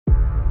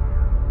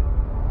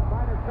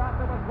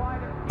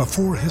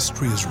Before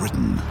history is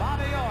written,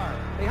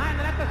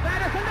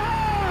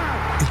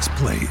 it's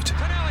played.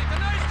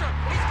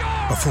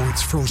 Before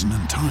it's frozen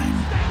in time,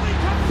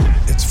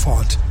 it's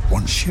fought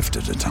one shift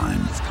at a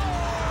time.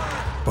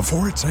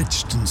 Before it's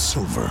etched in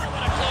silver,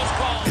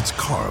 it's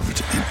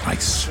carved in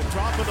ice.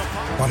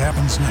 What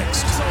happens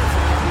next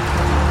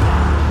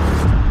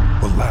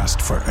will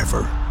last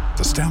forever.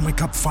 The Stanley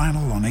Cup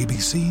Final on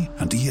ABC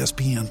and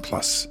ESPN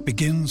Plus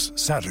begins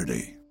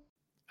Saturday.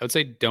 I would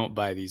say don't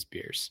buy these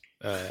beers.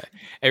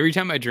 Every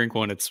time I drink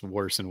one, it's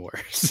worse and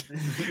worse.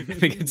 I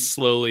think it's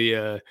slowly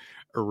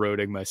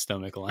eroding my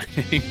stomach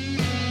lining.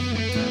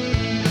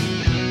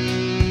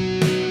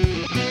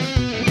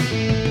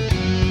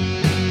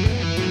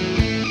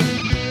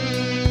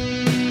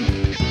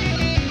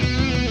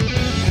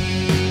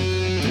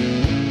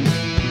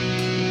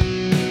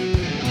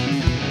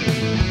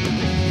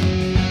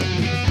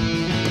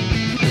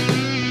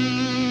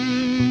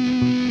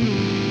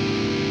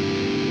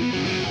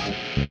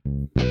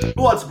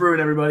 What's brewing,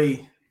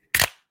 everybody?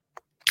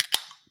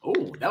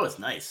 Oh, that was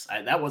nice.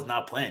 That was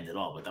not planned at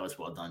all, but that was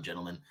well done,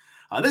 gentlemen.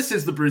 This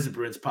is the Brews and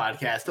Bruins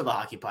podcast of the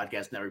Hockey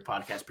Podcast Network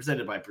podcast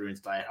presented by Bruins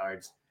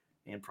Diehards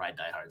and Pride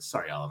Diehards.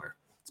 Sorry, Oliver.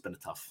 It's been a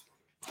tough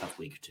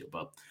week or two,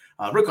 but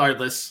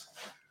regardless,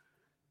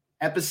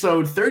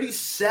 episode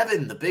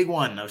 37, the big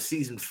one of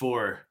season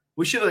 4.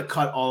 We should have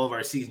cut all of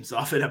our seasons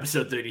off at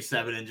episode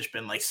 37 and just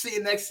been like, see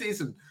you next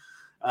season.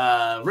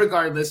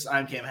 Regardless,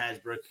 I'm Cam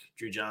Hasbrook,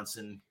 Drew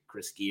Johnson,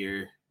 Chris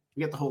Gear.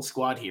 We got the whole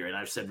squad here, and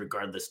I've said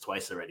regardless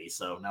twice already,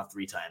 so now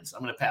 3 times.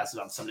 I'm going to pass it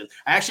on to somebody.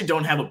 I actually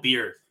don't have a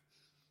beer.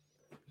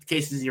 In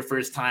case this is your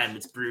first time,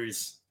 it's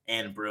Brews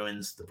and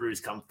Bruins. The Brews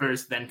come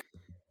first, then...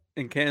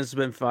 And Cam's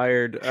been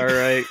fired. All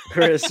right,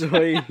 Chris.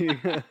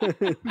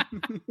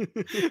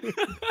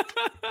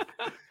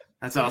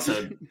 That's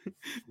also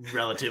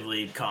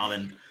relatively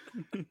common.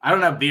 I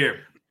don't have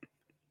beer.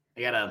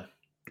 I got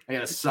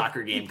a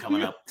soccer game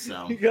coming up,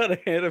 so You got a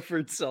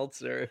Hannaford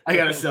seltzer. I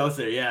got a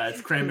seltzer. Yeah, it's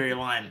cranberry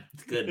lime.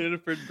 It's good.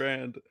 Hannaford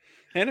brand.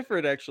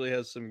 Hannaford actually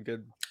has some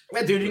good.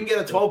 Yeah, dude, you can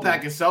get a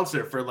 12-pack of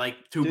seltzer for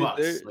like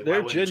 $2.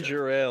 Their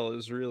ginger ale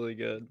is really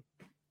good.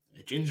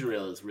 The ginger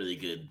ale is really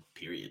good.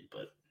 Period.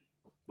 But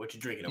what you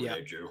drinking over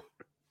there, Drew?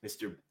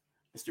 Mr.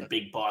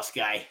 Big Boss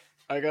guy.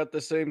 I got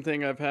the same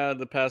thing I've had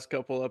the past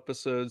couple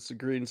episodes. The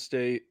Green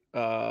State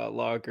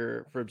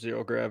lager from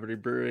Zero Gravity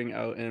Brewing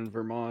out in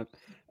Vermont.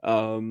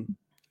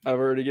 I've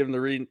already given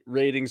the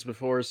ratings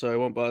before, so I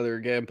won't bother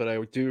again, but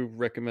I do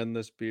recommend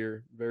this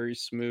beer. Very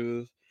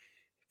smooth,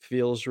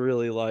 feels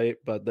really light,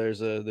 but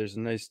there's a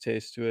nice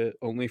taste to it.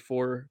 Only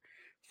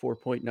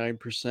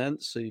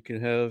 4.9%, so you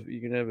can have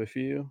a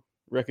few.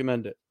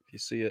 Recommend it if you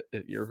see it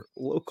at your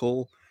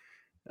local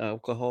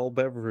alcohol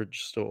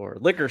beverage store,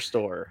 liquor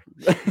store.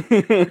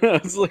 I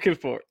was looking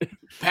for it.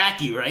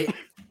 Packy, right?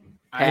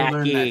 I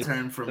learned that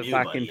term from the you,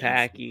 fucking buddy.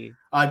 packy.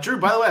 Drew,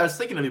 by the way, I was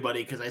thinking of you,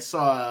 buddy, because I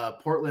saw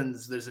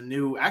Portland's. There's a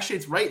new. Actually,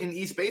 it's right in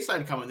East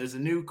Bayside coming. There's a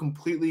new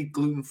completely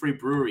gluten-free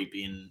brewery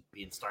being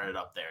started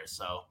up there.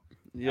 So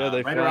yeah,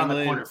 they right around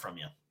the corner from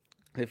you.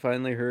 They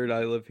finally heard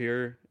I live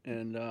here,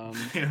 and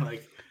they're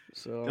like,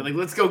 so they're like,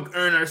 let's go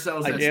earn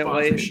ourselves that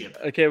sponsorship.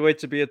 I can't wait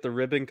to be at the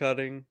ribbon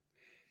cutting.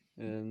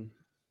 And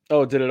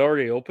did it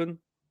already open?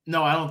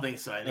 No, I don't think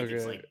so. I think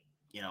it's like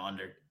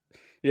under.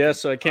 Yeah,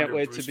 so I can't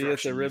wait to be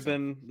at the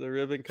ribbon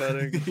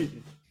cutting. It's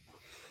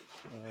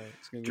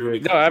gonna be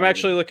great. No, I'm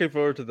actually looking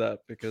forward to that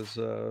because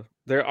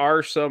there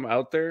are some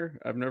out there.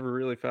 I've never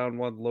really found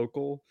one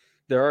local.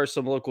 There are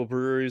some local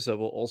breweries that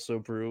will also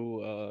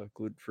brew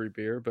gluten-free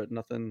beer, but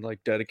nothing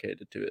like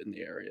dedicated to it in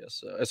the area.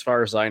 So as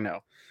far as I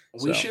know,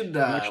 we should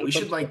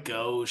like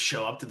go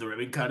show up to the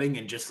ribbon cutting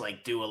and just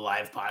like do a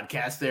live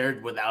podcast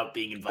there without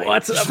being invited.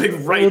 What's up? Like,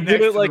 we'll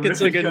do it like it's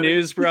like a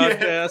news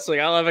broadcast. Yeah. Like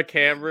I'll have a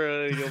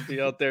camera and you'll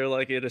be out there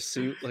like in a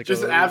suit, like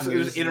just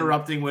absolutely just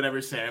interrupting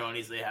whatever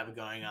ceremonies they have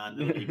going on.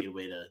 That'll be a good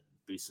way to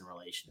boost some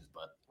relations.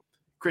 But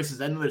Chris, is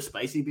that another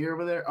spicy beer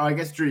over there? Oh, I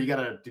guess Drew,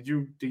 did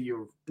you do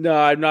your? No,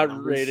 I'm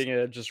not rating it.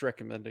 I'm just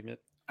recommending it.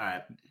 All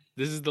right.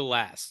 This is the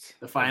last.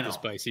 The final. Of the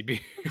spicy beer.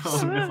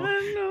 Oh, no.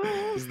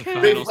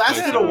 They've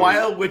lasted a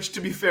while, which,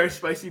 to be fair,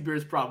 spicy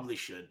beers probably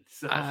should.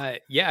 So.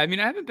 Yeah, I mean,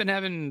 I haven't been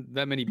having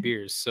that many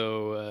beers.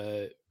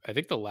 So I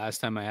think the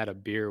last time I had a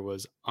beer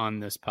was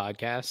on this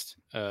podcast.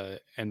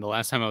 And the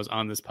last time I was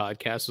on this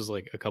podcast was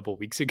like a couple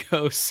weeks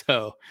ago.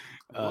 So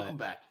welcome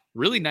back.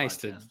 Really nice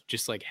to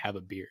just like have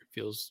a beer.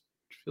 Feels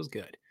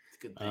good.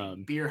 Good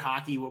thing. Beer,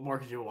 hockey, what more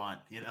could you want?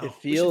 It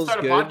feels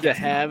good to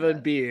have a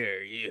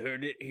beer. You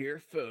heard it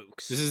here,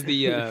 folks. This is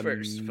the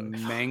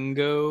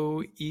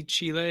mango e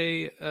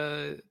chile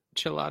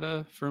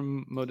chelada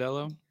from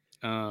Modelo.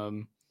 I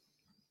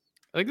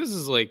think this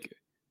is like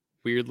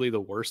weirdly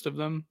the worst of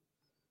them.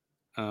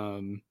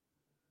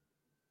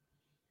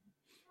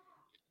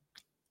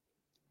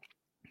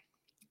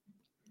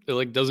 It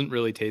like doesn't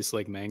really taste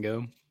like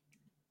mango.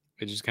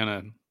 It just kind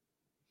of,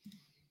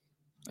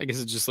 I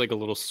guess it's just like a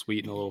little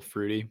sweet and a little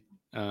fruity.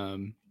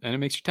 And it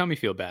makes your tummy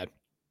feel bad.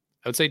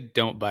 I would say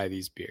don't buy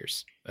these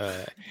beers.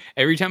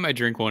 Every time I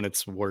drink one,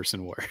 it's worse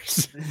and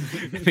worse.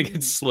 I think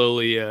it's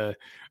slowly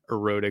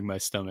eroding my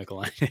stomach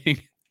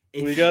lining.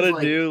 We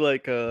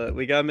gotta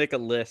we gotta make a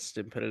list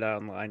and put it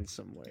online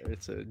somewhere.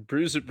 It's a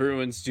Brews at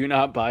Bruins. Do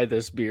not buy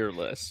this beer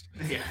list.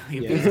 Yeah,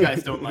 if these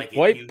guys don't like it.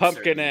 White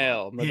pumpkin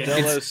ale,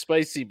 Modelo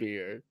spicy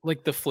beer.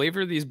 Like the flavor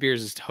of these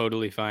beers is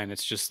totally fine.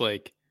 It's just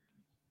like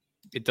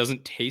it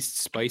doesn't taste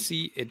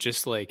spicy. It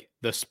just like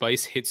the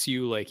spice hits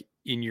you like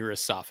in your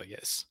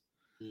esophagus,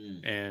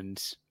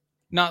 and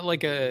not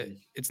like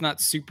it's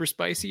not super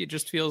spicy. It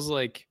just feels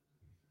like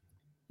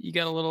you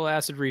got a little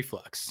acid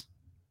reflux.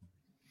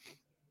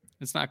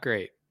 It's not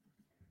great.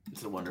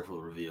 It's a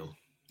wonderful review.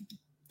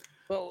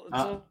 Well,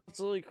 it's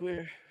like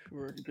we're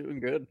doing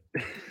good.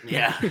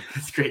 Yeah,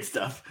 it's great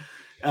stuff.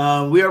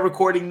 We are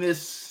recording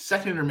this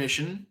second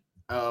intermission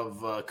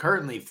of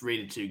currently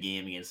 3-2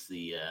 game against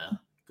the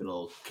good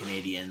old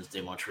Canadiens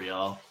de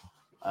Montreal.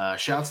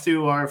 Shouts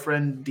to our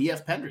friend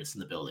DF Pendris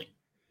in the building.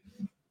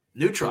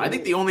 Neutral. I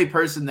think the only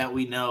person that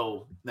we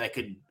know that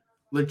could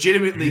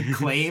legitimately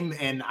claim,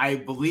 and I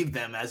believe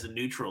them as a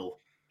neutral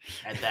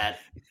at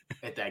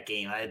that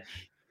game.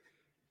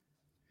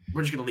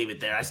 We're just gonna leave it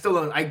there. I still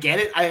don't. I get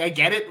it. I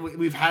get it.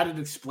 We've had it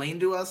explained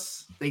to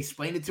us. They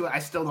explained it to us. I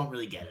still don't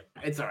really get it.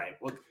 It's all right.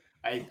 Well,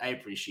 I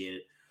appreciate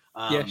it.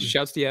 Yeah.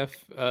 Shouts to F.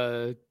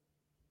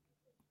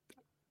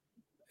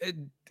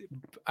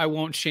 I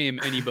won't shame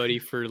anybody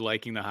for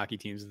liking the hockey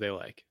teams that they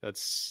like.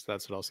 That's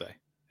what I'll say.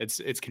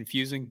 It's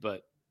confusing,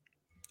 but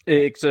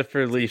except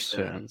for Leafs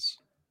fans.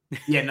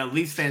 Yeah, no,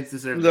 Leafs fans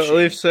deserve the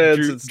Leafs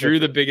fans. Drew,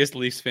 the biggest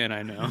Leafs fan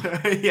I know.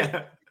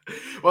 Yeah.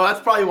 Well,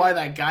 that's probably why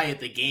that guy at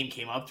the game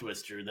came up to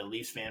us, Drew, the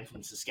Leafs fan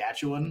from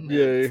Saskatchewan.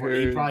 Yeah,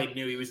 he probably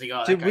knew. He was like,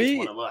 "Oh, that guy's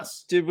one of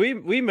us." Did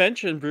we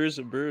mention Brews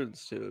and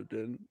Bruins too?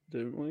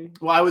 Didn't we?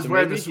 Well, I was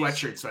wearing the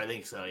sweatshirt, so I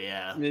think so.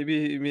 Yeah.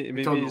 Maybe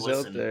he's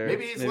out there.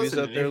 Maybe he's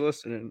out there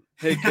listening.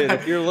 Hey kid,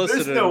 if you're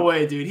listening, there's no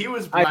way, dude. He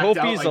was. I hope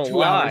he's like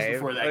 2 hours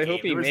before alive. that I game.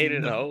 hope he made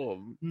it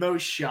home. No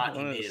shot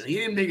he made it. He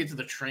didn't make it to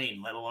the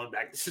train, let alone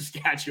back to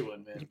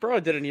Saskatchewan, man. He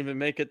probably didn't even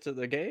make it to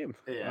the game.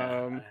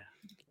 Yeah.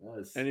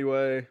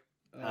 Anyway.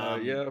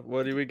 Yeah,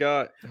 what do we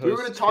got? We were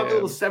going to talk a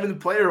little 7th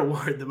player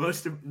award, the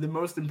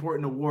most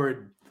important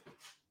award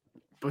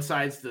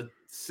besides the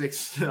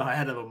 6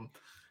 ahead of them.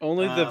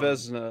 Only the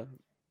Vezina.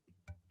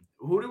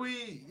 Who do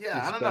we?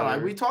 Yeah, I don't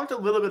know. We talked a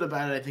little bit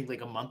about it, I think,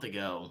 like a month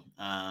ago.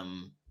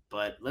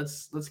 But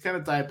let's kind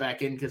of dive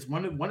back in because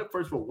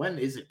first of all, when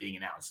is it being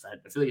announced? I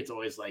feel like it's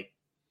always like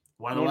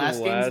one of the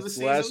last games of the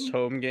season. Last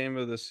home game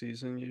of the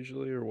season,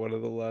 usually, or one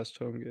of the last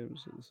home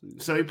games of the season.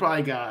 So he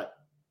probably got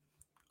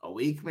a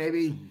week,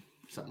 maybe.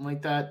 Something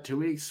like that, 2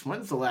 weeks.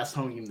 When's the last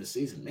home game of the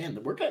season? Man,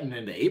 we're getting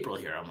into April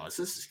here almost.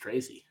 This is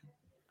crazy.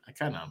 I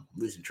kind of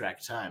losing track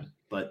of time,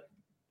 but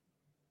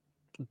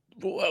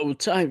whoa,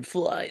 time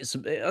flies,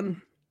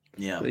 man.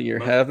 Yeah,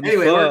 you're having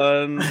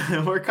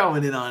fun. We're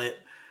coming in on it.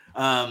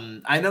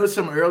 I know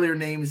some earlier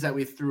names that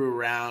we threw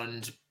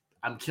around.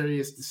 I'm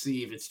curious to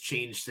see if it's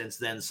changed since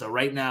then. So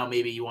right now,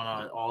 maybe you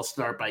want to all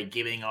start by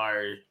giving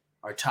our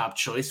top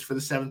choice for the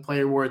 7th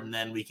player award, and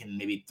then we can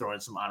maybe throw in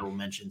some honorable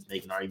mentions,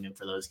 make an argument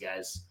for those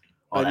guys.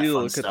 I need to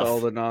look at all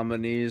the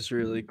nominees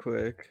really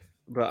quick,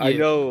 but I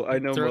know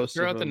most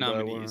of them. The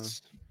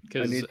nominees.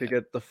 I need to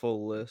get the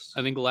full list.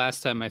 I think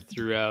last time I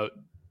threw out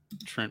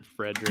Trent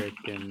Frederick,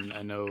 and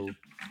I know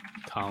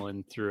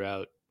Colin threw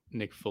out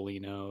Nick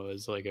Foligno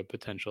as like a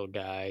potential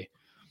guy.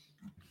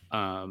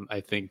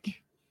 I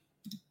think,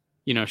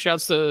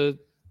 shouts to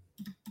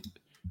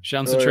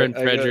Trent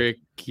Frederick.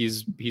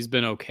 He's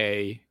been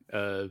okay.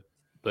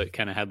 But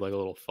kind of had like a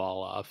little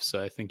fall off. So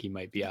I think he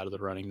might be out of the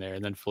running there.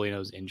 And then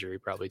Foligno's injury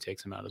probably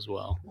takes him out as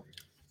well.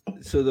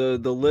 So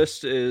the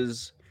list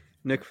is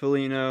Nick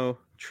Foligno,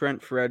 Trent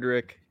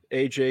Frederick,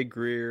 AJ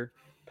Greer,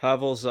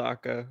 Pavel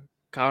Zacha,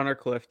 Connor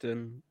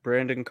Clifton,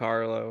 Brandon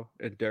Carlo,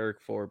 and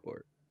Derek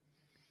Forbort.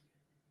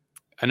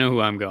 I know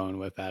who I'm going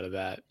with out of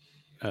that.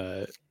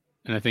 And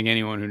I think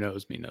anyone who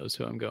knows me knows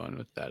who I'm going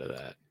with out of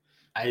that.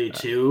 I do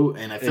too.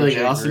 And I feel like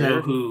I also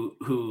know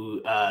who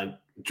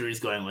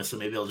Drew's going with, so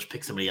maybe I'll just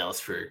pick somebody else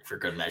for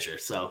good measure.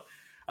 So,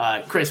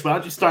 Chris, why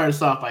don't you start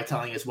us off by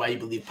telling us why you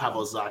believe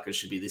Pavel Zacha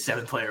should be the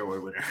 7th player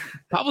award winner?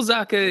 Pavel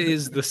Zacha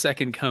is the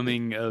second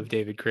coming of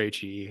David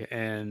Krejci,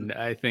 and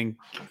I think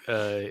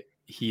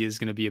he is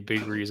going to be a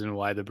big reason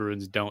why the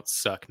Bruins don't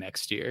suck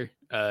next year.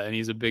 And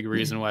he's a big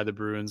reason why the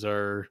Bruins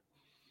are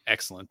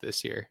excellent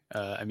this year.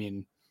 I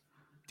mean,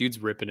 dude's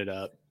ripping it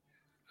up.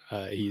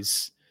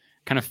 He's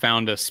kind of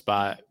found a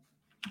spot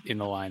in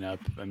the lineup.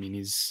 I mean,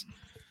 he's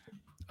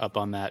up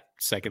on that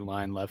second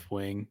line left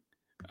wing,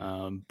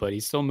 but he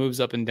still moves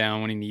up and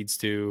down when he needs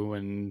to,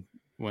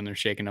 when they're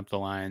shaking up the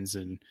lines.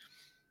 And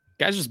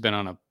guy's just been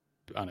on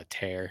a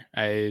tear.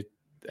 I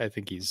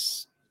think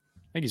he's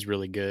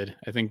really good.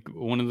 I think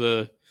one of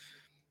the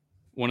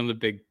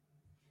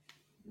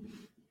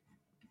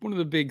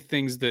big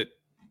things that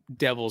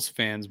Devils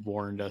fans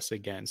warned us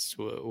against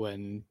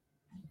when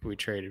we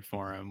traded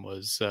for him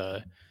was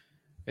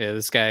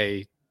this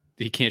guy,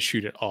 he can't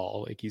shoot at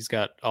all. Like, he's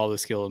got all the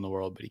skill in the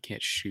world, but he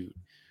can't shoot.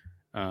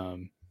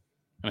 And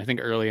I think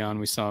early on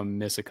we saw him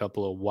miss a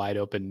couple of wide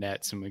open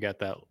nets, and we got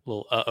that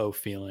little uh-oh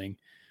feeling.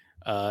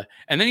 And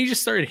then he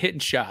just started hitting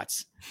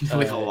shots.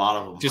 Like a lot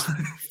of them. Just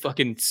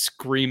fucking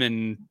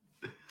screaming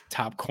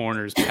top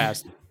corners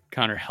past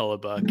Connor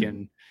Hellebuck.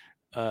 And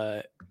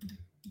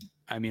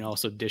I mean,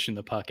 also dishing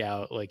the puck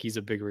out. Like, he's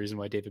a big reason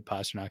why David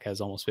Pastrnak has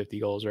almost 50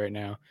 goals right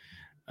now.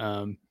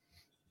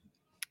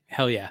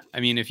 Hell yeah. I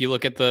mean, if you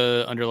look at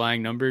the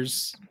underlying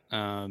numbers,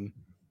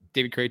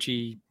 David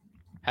Krejci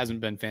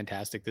hasn't been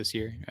fantastic this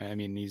year. I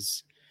mean,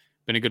 he's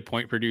been a good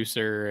point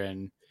producer,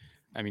 and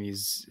I mean,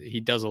 he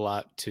does a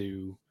lot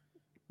to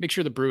make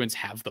sure the Bruins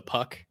have the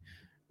puck,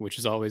 which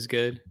is always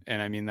good.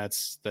 And I mean,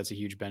 that's a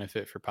huge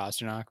benefit for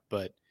Pastrnak,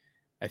 but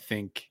I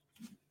think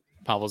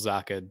Pavel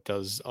Zacha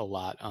does a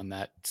lot on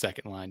that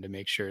second line to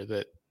make sure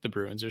that the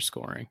Bruins are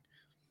scoring.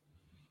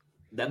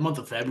 That month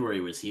of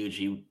February was huge.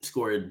 He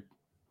scored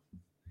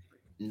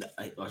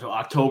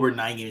October,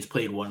 9 games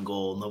played, 1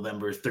 goal.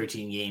 November,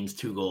 13 games,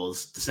 2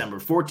 goals. December,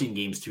 14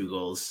 games, 2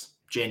 goals.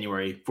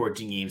 January,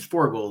 14 games,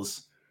 4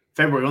 goals.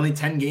 February, only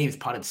 10 games,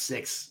 potted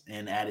 6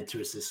 and added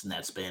 2 assists in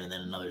that span, and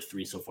then another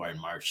 3 so far in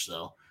March.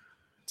 So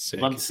Sick.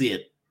 Love to see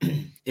it.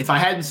 If I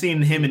hadn't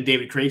seen him and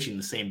David Krejci in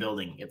the same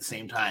building at the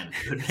same time,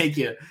 it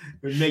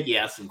would make you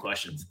ask some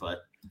questions. But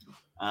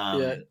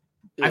I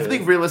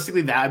think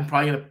realistically that I'm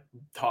probably gonna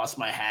toss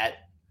my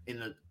hat in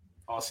the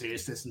all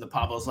seriousness in the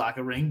Pavel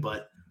Zacha ring.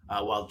 But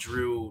while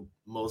Drew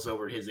mulls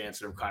over his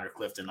answer of Connor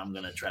Clifton, I'm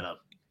gonna try to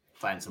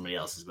find somebody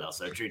else as well.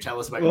 So Drew, tell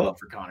us about your vote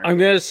for Connor. I'm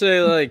gonna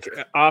say, like,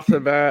 off the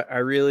bat, I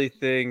really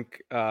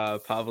think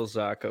Pavel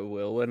Zacha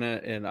will win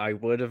it, and I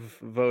would have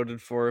voted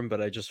for him,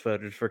 but I just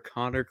voted for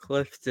Connor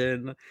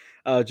Clifton,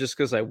 just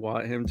because I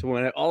want him to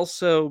win it.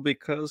 Also,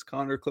 because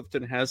Connor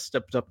Clifton has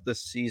stepped up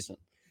this season.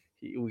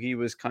 He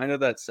was kind of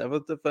that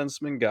 7th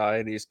defenseman guy,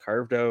 and he's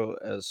carved out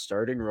a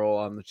starting role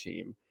on the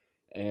team.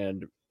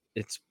 And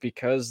it's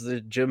because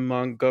the Jim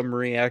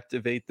Montgomery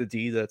activate the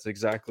D. That's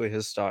exactly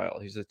his style.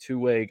 He's a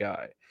two-way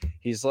guy.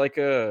 He's like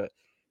a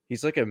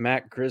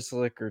Matt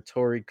Grzelcyk or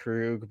Torrey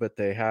Krug, but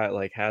they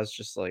has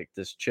just like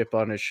this chip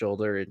on his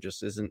shoulder. It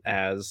just isn't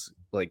as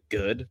like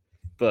good,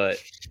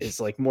 but it's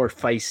like more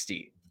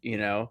feisty, you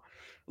know,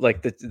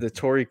 like the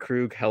Torrey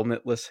Krug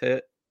helmetless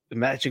hit.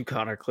 Imagine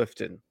Connor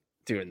Clifton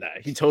doing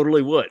that. He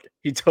totally would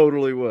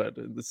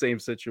in the same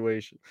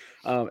situation.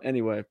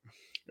 Anyway.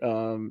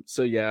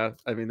 So yeah,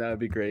 I mean, that would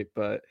be great,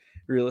 but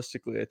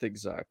realistically, I think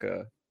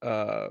Zacha.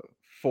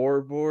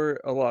 Forbort,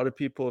 a lot of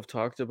people have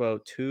talked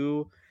about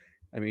too.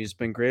 I mean, he's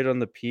been great on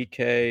the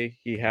PK.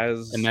 He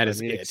has, And that is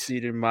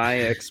exceeded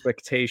my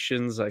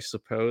expectations, I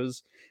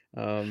suppose.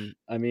 I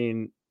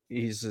mean,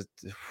 he's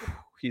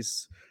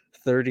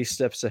 30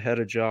 steps ahead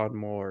of John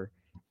Moore,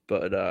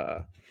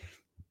 but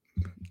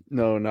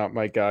no, not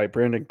my guy.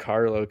 Brandon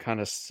Carlo, kind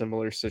of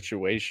similar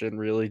situation.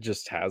 Really,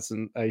 just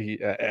hasn't. I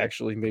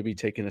actually maybe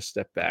taken a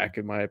step back,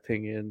 in my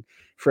opinion.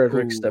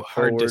 Frederick step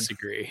hard forward.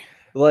 Disagree.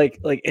 Like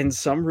in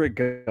some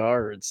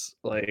regards,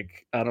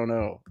 like I don't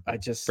know.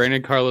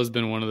 Brandon Carlo's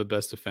been one of the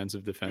best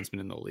defensive defensemen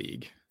in the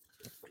league.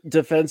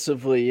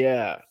 Defensively,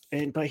 yeah,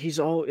 but he's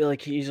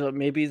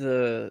maybe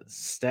the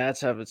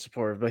stats haven't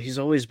supported, but he's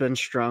always been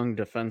strong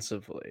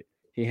defensively.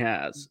 He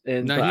has,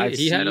 and no,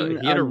 he had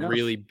a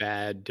really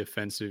bad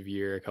defensive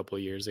year a couple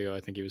of years ago. I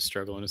think he was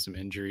struggling with some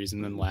injuries,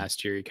 and then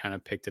last year he kind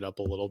of picked it up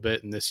a little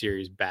bit, and this year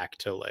he's back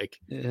to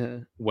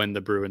when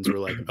the Bruins were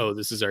like, "Oh,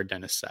 this is our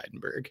Dennis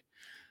Seidenberg."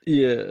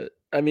 Yeah,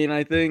 I mean,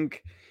 I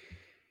think,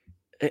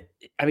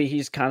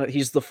 he's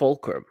the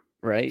fulcrum,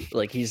 right?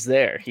 Like, he's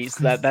there.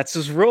 That's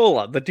his role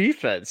on the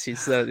defense.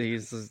 He's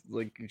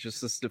like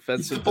just this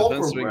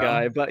defenseman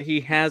guy, but he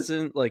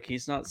hasn't, like,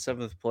 he's not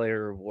 7th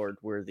player award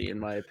worthy, in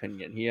my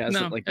opinion. He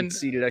hasn't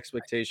exceeded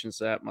expectations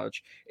that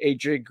much.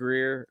 AJ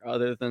Greer,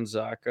 other than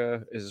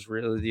Zacha, is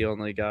really the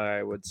only guy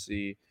I would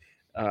see.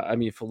 I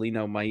mean,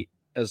 Foligno might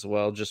as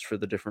well, just for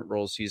the different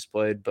roles he's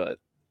played, but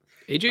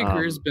AJ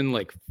Greer's been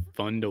like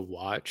fun to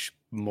watch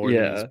more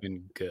than he's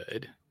been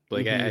good.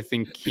 Like, I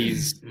think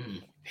his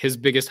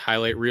biggest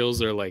highlight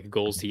reels are like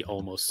goals he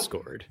almost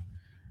scored.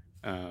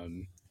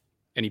 And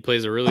he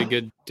plays a really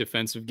good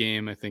defensive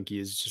game. I think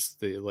he's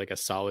just a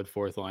solid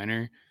 4th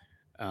liner.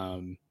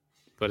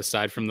 But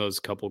aside from those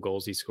couple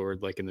goals he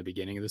scored like in the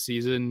beginning of the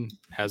season,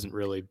 hasn't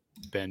really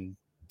been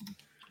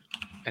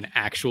an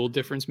actual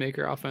difference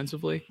maker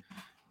offensively.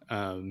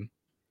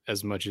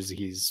 As much as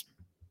he's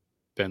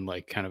been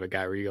like kind of a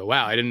guy where you go,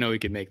 wow, I didn't know he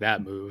could make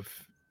that move,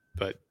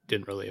 but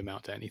didn't really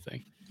amount to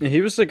anything.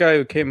 He was the guy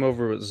who came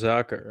over with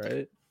Zacha,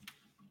 right?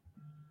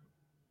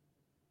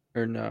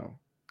 Or no?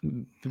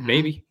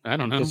 Maybe. I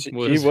don't know.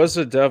 He was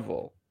a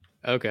Devil.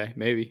 Okay,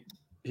 maybe.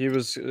 He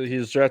was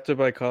drafted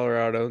by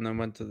Colorado and then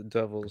went to the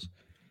Devils.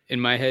 In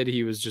my head,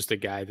 he was just a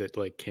guy that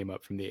like came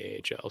up from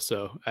the AHL.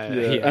 So I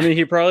mean,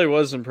 he probably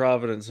was in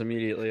Providence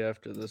immediately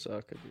after the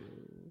Zacha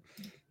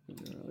deal.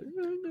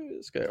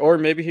 This guy, or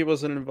maybe he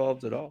wasn't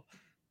involved at all.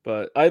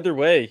 But either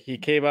way, he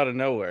came out of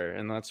nowhere,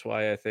 and that's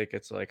why I think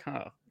it's like,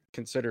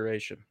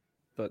 consideration.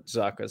 but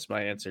Zaka's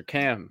my answer.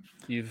 Cam,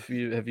 have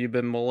you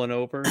been mulling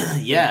over?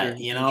 Yeah,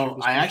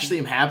 I actually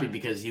am happy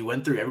because you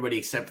went through everybody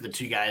except for the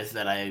two guys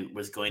that I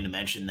was going to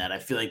mention that I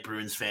feel like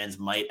Bruins fans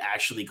might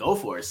actually go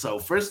for. So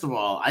first of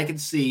all, I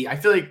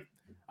feel like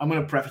I'm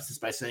going to preface this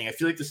by saying I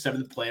feel like the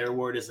 7th player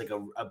award is like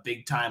a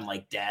big time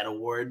like dad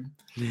award.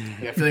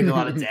 Like, I feel like a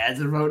lot of dads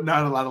are voting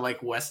on, a lot of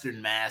like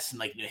Western Mass and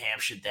like New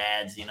Hampshire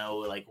dads,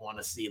 like want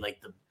to see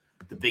like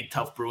the big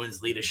tough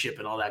Bruins leadership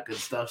and all that good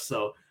stuff.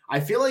 So I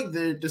feel like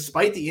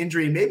despite the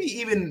injury, maybe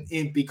even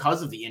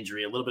because of the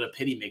injury, a little bit of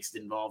pity mixed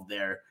involved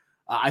there.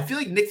 I feel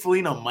like Nick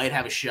Foligno might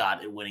have a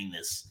shot at winning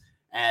this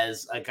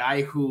as a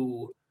guy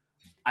who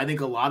I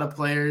think a lot of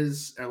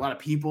players or a lot of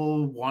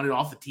people wanted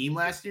off the team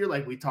last year.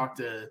 Like we talked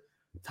to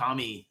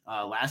Tommy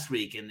last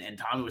week, and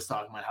Tommy was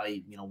talking about how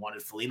he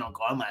wanted Foligno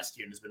gone last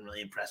year and has been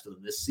really impressed with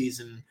him this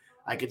season.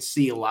 I could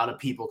see a lot of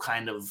people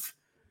kind of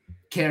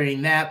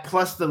carrying that.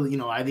 Plus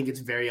I think it's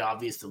very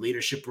obvious the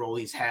leadership role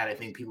he's had. I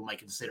think people might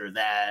consider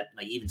that,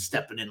 like even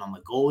stepping in on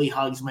the goalie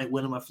hugs might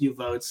win him a few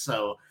votes.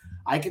 So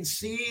I can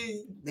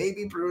see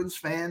maybe Bruins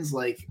fans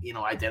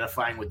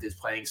identifying with his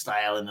playing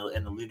style and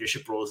the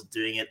leadership roles of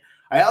doing it.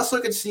 I also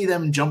could see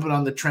them jumping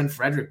on the Trent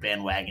Frederick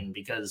bandwagon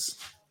because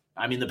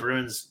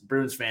the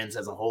Bruins fans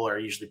as a whole are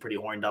usually pretty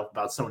horned up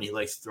about someone who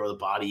likes to throw the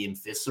body and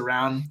fists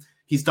around.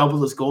 He's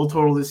doubled his goal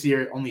total this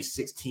year, only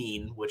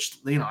 16, which,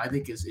 I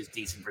think is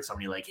decent for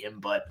somebody like him.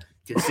 But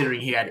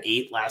considering he had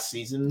 8 last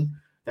season,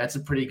 that's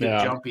a pretty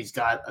good jump. He's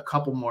got a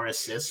couple more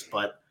assists,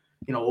 but,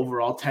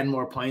 overall 10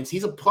 more points.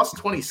 He's a plus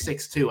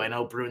 26 too. I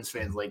know Bruins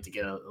fans like to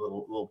get a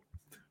little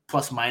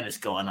plus minus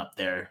going up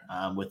there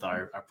with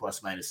our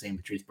plus minus St.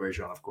 Patrice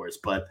Bergeron, of course.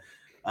 But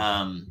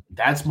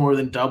that's more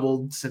than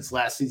doubled since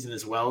last season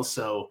as well.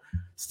 So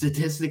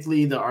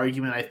statistically, the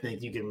argument I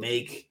think you can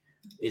make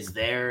is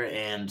there.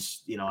 And,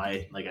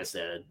 like I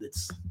said,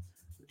 it's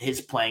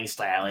his playing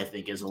style, I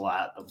think, is a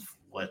lot of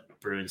what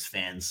Bruins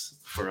fans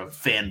for a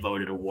fan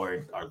voted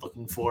award are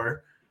looking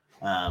for.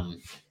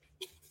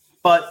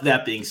 But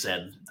that being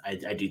said, I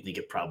do think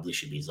it probably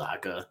should be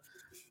Zacha.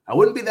 I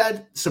wouldn't be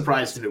that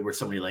surprised if it were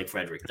somebody like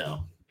Frederick,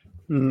 though.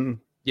 Mm-hmm.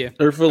 Yeah.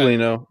 Or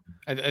Foligno.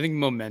 I think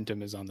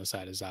momentum is on the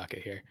side of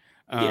Zacha here.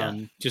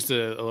 Just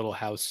a little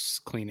house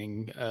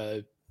cleaning.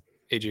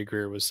 AJ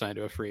Greer was signed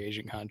to a free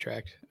agent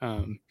contract.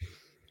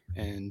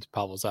 And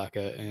Pavel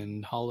Zacha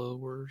and Holla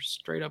were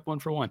straight up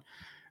 1-for-1.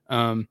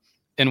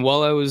 And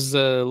while I was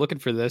looking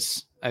for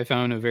this, I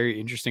found a very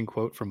interesting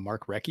quote from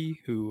Mark Recchi,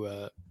 who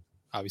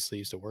obviously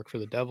used to work for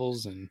the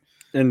Devils and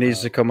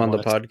needs to come on the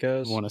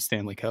podcast. Won a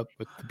Stanley Cup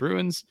with the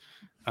Bruins.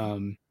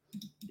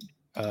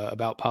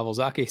 About Pavel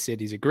Zacha, he said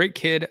he's a great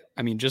kid.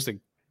 Just a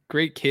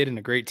great kid and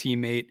a great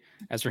teammate.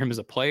 As for him as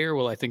a player,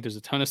 well, I think there's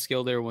a ton of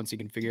skill there once he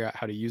can figure out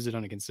how to use it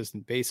on a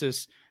consistent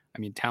basis.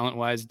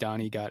 Talent-wise,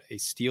 Donnie got a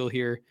steal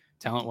here.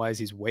 Talent-wise,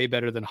 he's way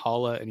better than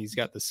Holla, and he's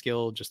got the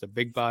skill, just a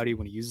big body.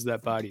 When he uses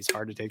that body, he's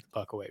hard to take the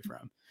puck away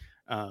from.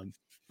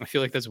 I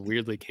feel like that's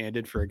weirdly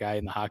candid for a guy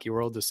in the hockey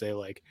world to say,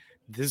 like,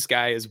 this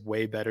guy is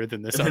way better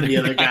than this other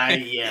guy.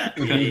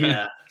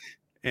 Yeah.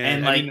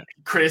 And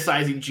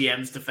criticizing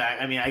GMs to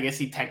fact. I guess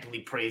he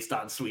technically praised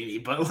Don Sweeney,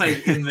 but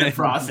like in the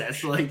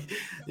process,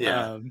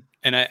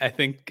 and I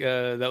think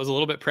that was a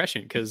little bit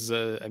prescient because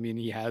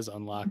he has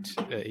unlocked.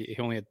 He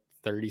only had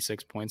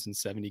 36 points in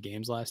 70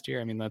 games last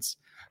year. That's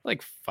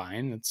like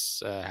fine.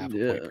 It's half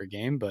a point per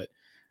game, but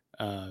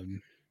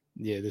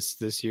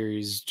this year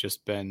he's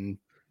just been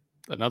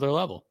another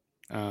level.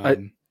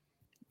 I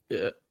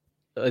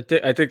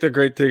think the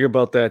great thing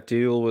about that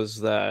deal was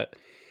that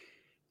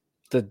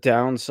the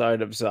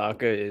downside of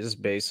Zacha is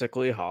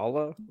basically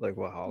Holla, like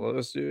what Holla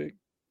was doing.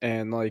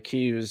 And like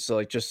he was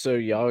like just so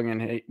young,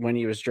 and when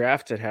he was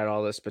drafted had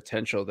all this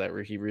potential that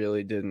he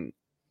really didn't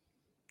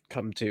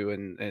come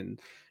to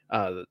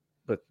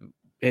but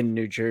in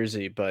New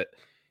Jersey, but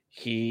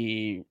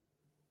he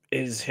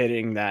is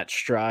hitting that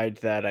stride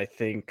that I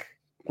think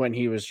when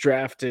he was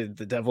drafted,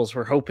 the Devils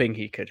were hoping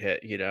he could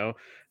hit,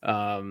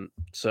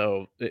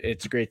 so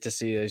it's great to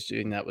see us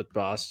doing that with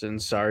Boston.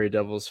 Sorry,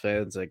 Devils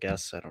fans. I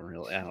guess I don't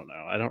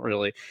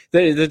know.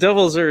 The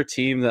Devils are a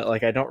team that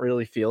like I don't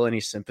really feel any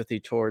sympathy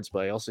towards, but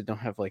I also don't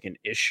have like an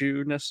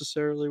issue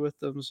necessarily with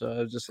them. So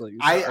I'm just like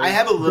I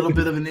have a little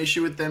bit of an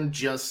issue with them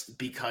just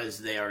because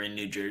they are in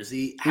New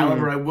Jersey.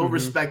 However, I will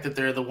respect that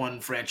they're the one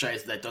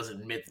franchise that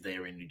doesn't admit that they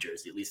are in New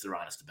Jersey. At least they're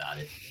honest about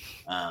it.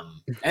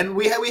 And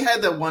we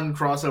had that one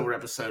crossover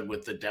episode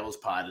with the Devils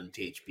Pod and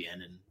THPN,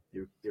 and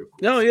they're cool.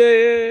 No,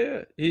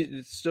 yeah.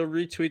 He still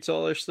retweets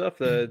all their stuff.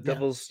 The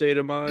Devil's State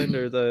of Mind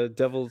or the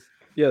Devil's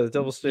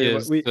State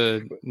of Mind.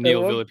 The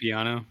Neil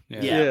Villapiano.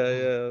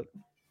 Yeah.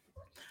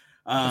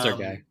 That's our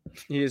guy.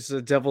 He's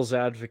a devil's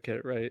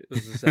advocate, right?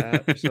 Was this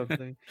that or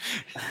something?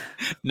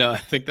 No, I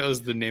think that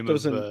was the name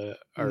of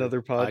our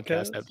another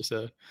podcast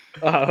episode.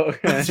 Oh,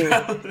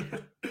 okay.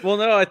 Well,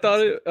 no, I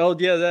thought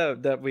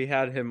that we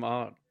had him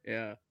on.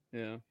 Yeah.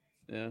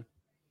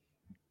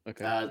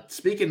 Okay.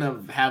 Speaking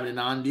of having it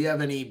on, do you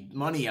have any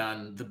money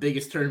on the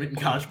biggest tournament in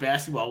college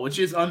basketball, which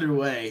is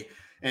underway?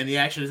 And the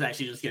action is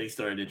actually just getting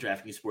started at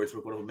DraftKings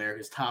Sportsbook, one of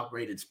America's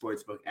top-rated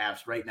sportsbook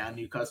apps. Right now,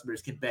 new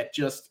customers can bet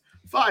just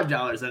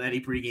 $5 on any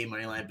pregame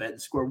moneyline bet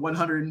and score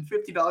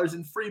 $150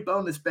 in free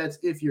bonus bets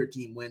if your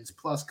team wins,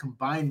 plus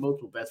combine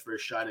multiple bets for a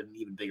shot at an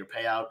even bigger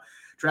payout.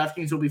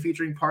 DraftKings will be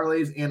featuring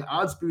parlays and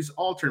odds boosts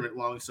all tournament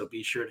long, so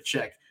be sure to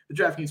check the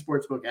DraftKings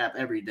Sportsbook app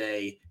every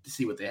day to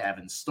see what they have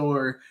in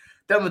store.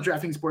 Download the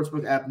DraftKings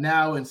Sportsbook app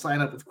now and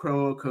sign up with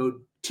promo code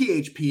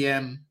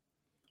THPM.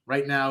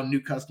 Right now,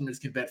 new customers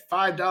can bet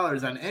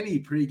 $5 on any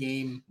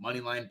pregame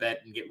moneyline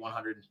bet and get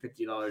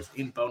 $150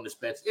 in bonus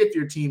bets if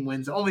your team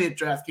wins. Only at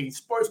DraftKings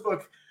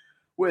Sportsbook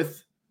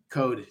with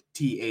code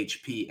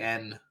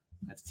THPN.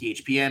 That's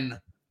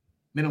THPN.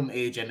 Minimum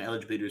age and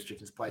eligibility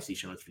restrictions apply. See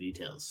show notes for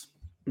details.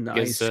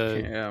 Nice.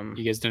 You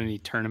guys done any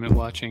tournament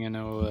watching? I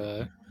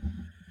know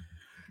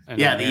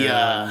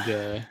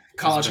the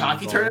college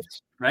hockey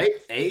tournament, right?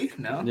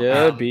 No?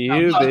 Yeah, baby.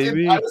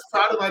 I was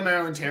proud of my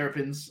Maryland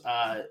Terrapins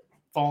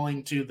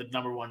falling to the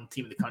number one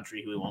team in the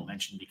country, who we won't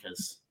mention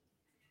because,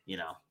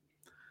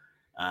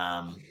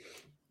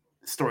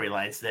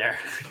 storylines there.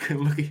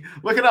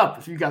 Look it up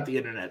if you've got the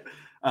internet.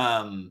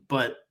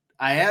 But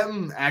I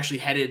am actually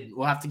headed.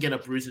 We'll have to get a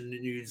Brews and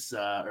News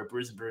or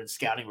Brews and Bruins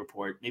scouting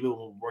report. Maybe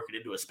we'll work it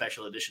into a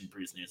special edition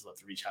Brews News. We'll have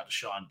to reach out to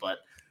Sean. But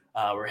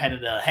we're heading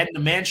to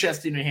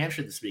Manchester, New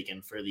Hampshire this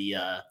weekend for the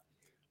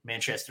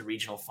Manchester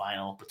regional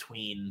final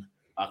between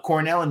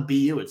Cornell and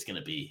BU. It's going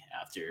to be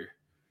after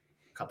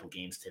a couple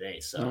games today.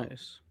 So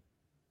nice.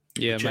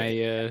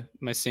 Yeah,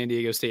 my San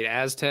Diego State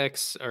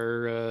Aztecs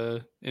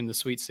are in the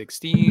Sweet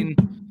 16.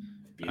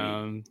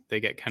 They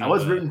get kind of. I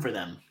was rooting for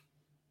them.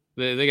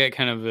 They got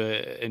kind of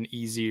an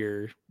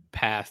easier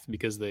path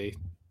because I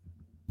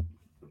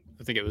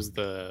think it was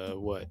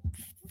the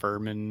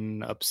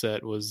Furman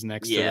upset was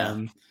next to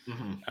them.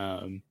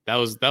 Mm-hmm. That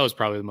was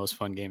probably the most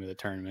fun game of the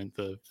tournament,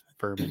 the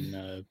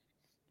Furman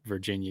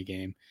Virginia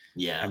game.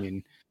 Yeah, I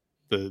mean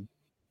the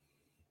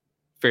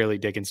Fairleigh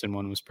Dickinson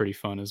one was pretty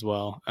fun as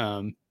well.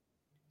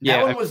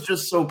 That one was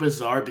just so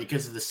bizarre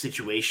because of the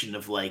situation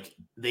of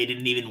they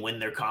didn't even win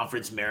their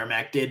conference.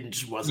 Merrimack did and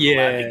just wasn't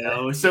allowed to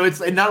go. So it's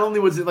not only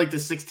was it the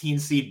 16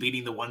 seed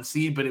beating the 1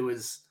 seed, but it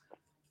was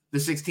the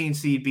 16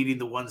 seed beating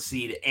the 1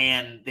 seed,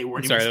 and they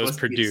weren't. Sorry, that was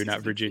Purdue,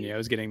 not Virginia. Seed. I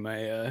was getting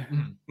my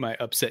my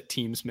upset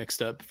teams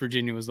mixed up.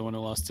 Virginia was the one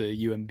who lost to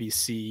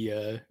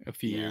UMBC a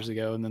few years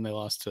ago, and then they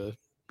lost to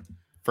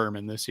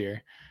Furman this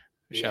year.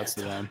 Shouts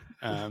to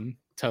them.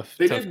 Tough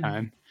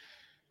time.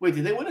 Wait,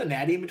 did they win a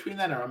natty in between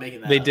that, or am I making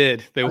that They up?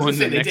 did. They won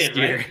the next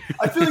year. Right?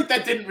 I feel like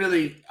that didn't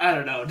really. I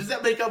don't know. Does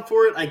that make up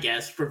for it? I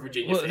guess for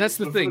Virginia. Well, that's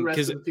the thing,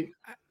 because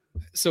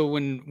so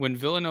when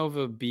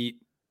Villanova beat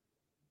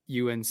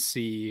UNC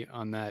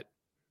on that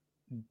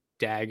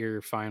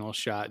dagger final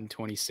shot in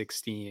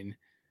 2016,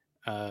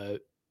 I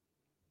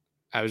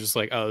was just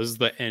like, oh, this is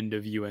the end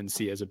of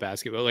UNC as a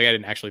basketball. I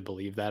didn't actually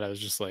believe that. I was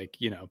just like,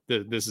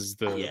 this is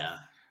the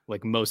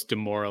most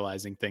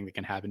demoralizing thing that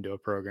can happen to a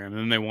program.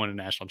 And then they won a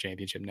national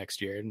championship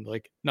next year, and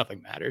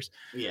nothing matters.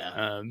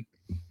 Yeah.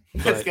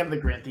 That's kind of the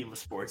grand theme of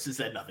sports, is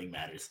that nothing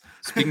matters.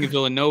 Speaking of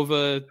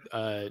Villanova,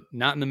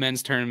 not in the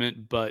men's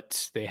tournament,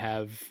 but they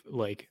have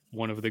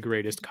one of the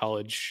greatest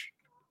college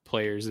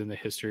players in the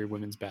history of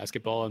women's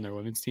basketball on their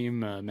women's team,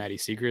 Maddie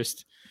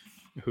Siegrist,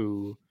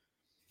 who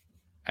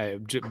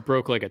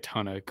broke a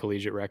ton of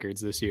collegiate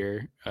records this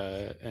year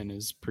and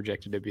is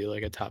projected to be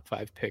a top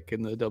 5 pick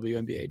in the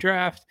WNBA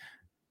draft.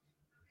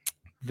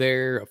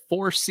 They're a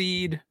 4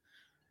 seed,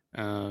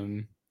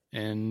 and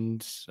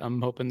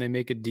I'm hoping they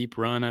make a deep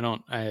run.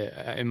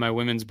 I in my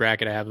women's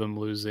bracket, I have them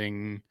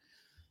losing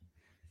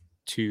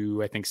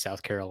to, I think,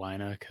 South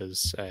Carolina,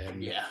 because I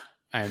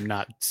am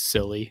not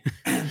silly.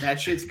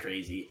 That shit's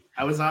crazy.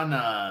 I was on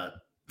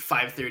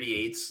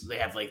 538s. They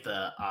have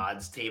the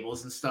odds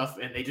tables and stuff,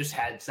 and they just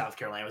had South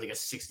Carolina with a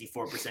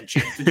 64%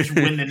 chance to just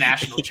win the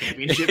national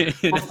championship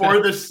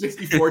before the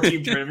 64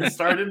 team tournament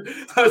started.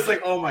 I was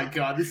like, oh my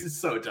god, this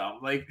is so dumb.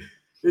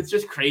 It's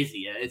just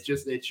crazy. It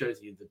shows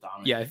you the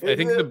dominance. Yeah, I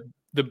think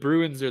the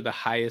Bruins are the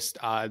highest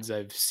odds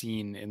I've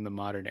seen in the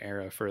modern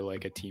era for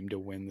a team to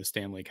win the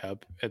Stanley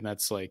Cup, and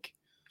that's a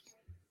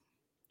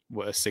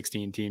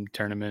 16 team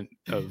tournament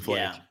of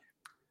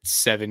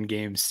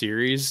 7-game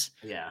series.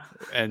 Yeah,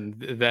 and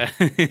that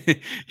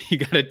you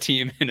got a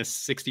team in a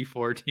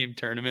 64 team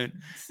tournament,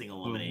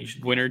 single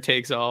elimination, winner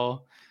takes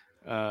all.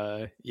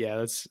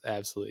 That's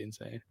absolutely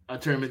insane. A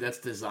tournament that's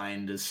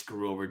designed to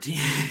screw over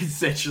teams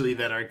essentially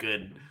that are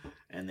good,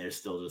 and they're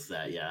still just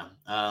that.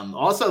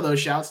 Also, though,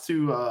 shouts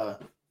to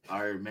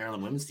our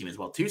Maryland women's team as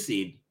well, 2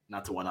 seed,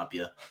 not to one up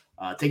you,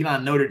 taking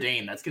on Notre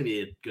Dame. That's gonna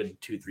be a good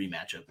 2-3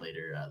 matchup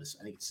later. I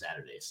think it's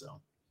Saturday,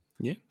 so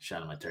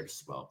shout out my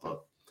Turks as well.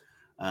 But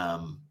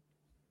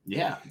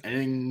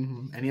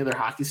any other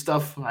hockey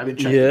stuff? I've been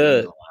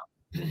checking.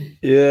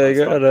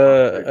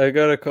 I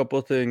got a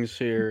couple things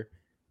here.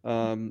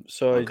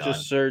 So I God.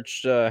 just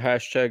searched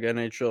hashtag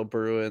NHL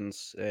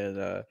Bruins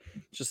and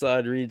just thought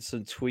I'd read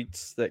some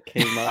tweets that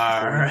came up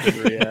All so we right.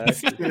 can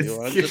react if you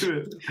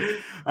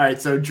want. All right,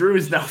 so Drew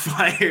is now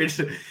fired.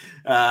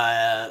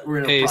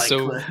 We're gonna probably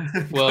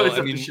close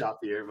up the shop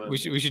here, but we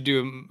should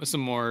do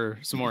some more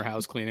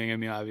house cleaning. I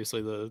mean,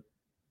 obviously the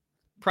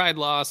Pride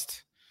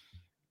lost.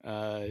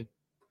 That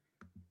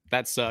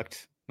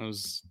sucked. That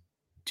was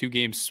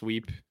 2-game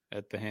sweep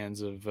at the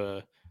hands of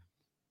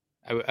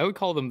I would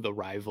call them the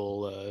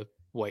rival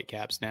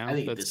Whitecaps now. I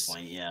think at this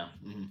point, yeah.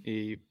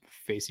 You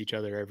face each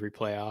other every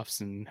playoffs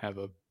and have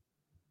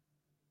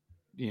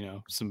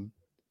some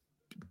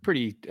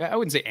pretty, I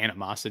wouldn't say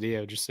animosity. I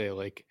would just say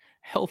like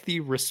healthy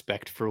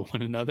respect for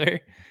one another.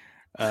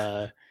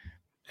 And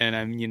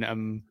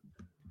I'm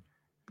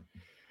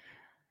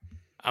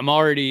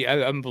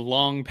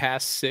long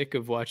past sick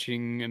of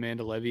watching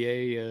Amanda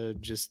Levier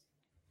just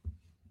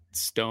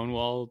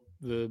stonewall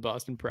the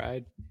Boston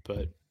Pride,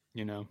 but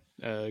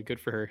good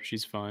for her.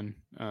 She's fun.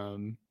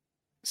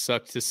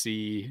 Sucked to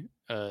see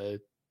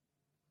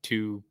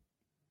 2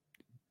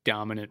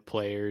 dominant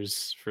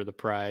players for the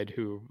Pride,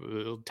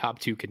 who top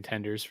 2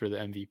 contenders for the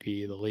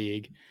MVP of the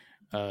league,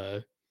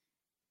 I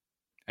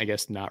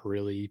guess not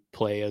really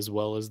play as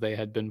well as they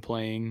had been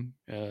playing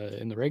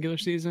in the regular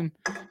season.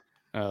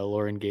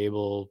 Lauren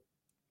Gable,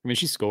 I mean,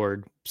 she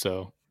scored,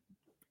 so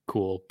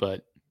cool,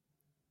 but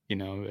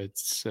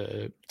it's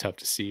tough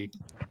to see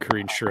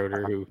Corinne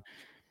Schroeder, who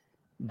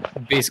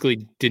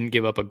basically didn't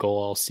give up a goal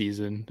all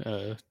season,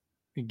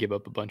 give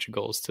up a bunch of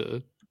goals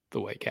to the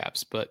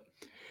Whitecaps. But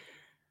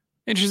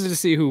interested to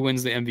see who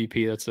wins the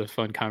MVP. That's a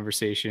fun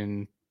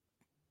conversation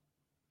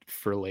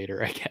for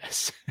later, I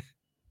guess.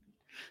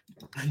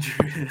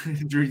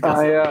 Drew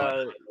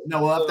no,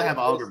 we'll have to have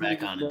Oliver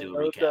back on and do a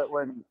recap. That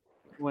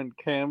when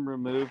Cam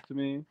removed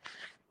me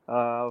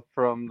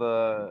from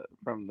the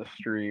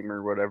stream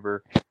or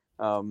whatever,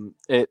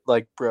 it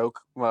like broke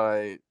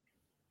my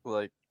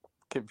like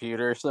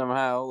computer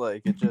somehow.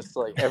 Like it just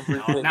like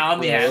everything. Now I'm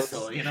the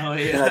asshole,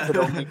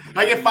 Yeah.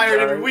 I get fired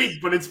every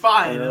week, but it's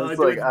fine. I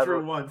do it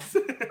through once.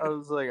 I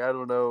was like, I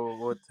don't know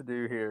what to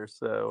do here,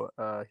 so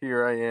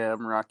here I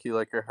am, rock you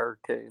like a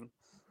hurricane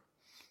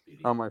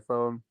on my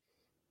phone.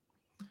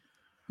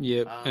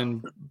 Yep,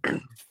 and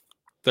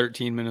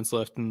 13 minutes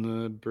left in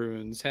the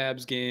Bruins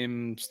Habs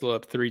game, still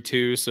up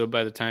 3-2. So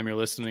by the time you're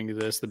listening to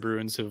this, the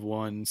Bruins have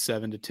won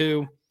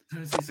 7-2.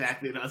 That's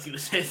exactly what I was going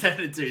to say,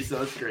 7-2. So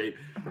that's great.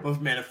 We'll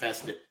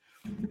manifest it.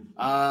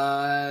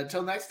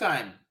 Until next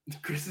time,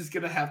 Chris is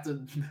going to have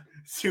to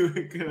zoom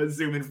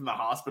in from the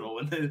hospital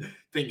when the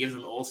thing gives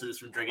him ulcers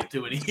from drinking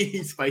too many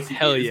spicy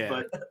beers. Yeah.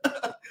 But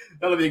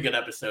that'll be a good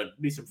episode.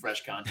 Be some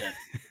fresh content.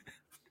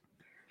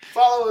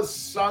 Follow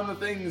us on the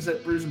things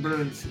at Brews and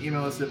Bruins.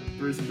 Email us at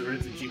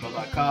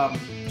brewsandbruins@gmail.com.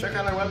 Check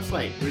out our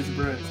website,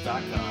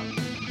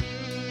 brewsandbruins.com.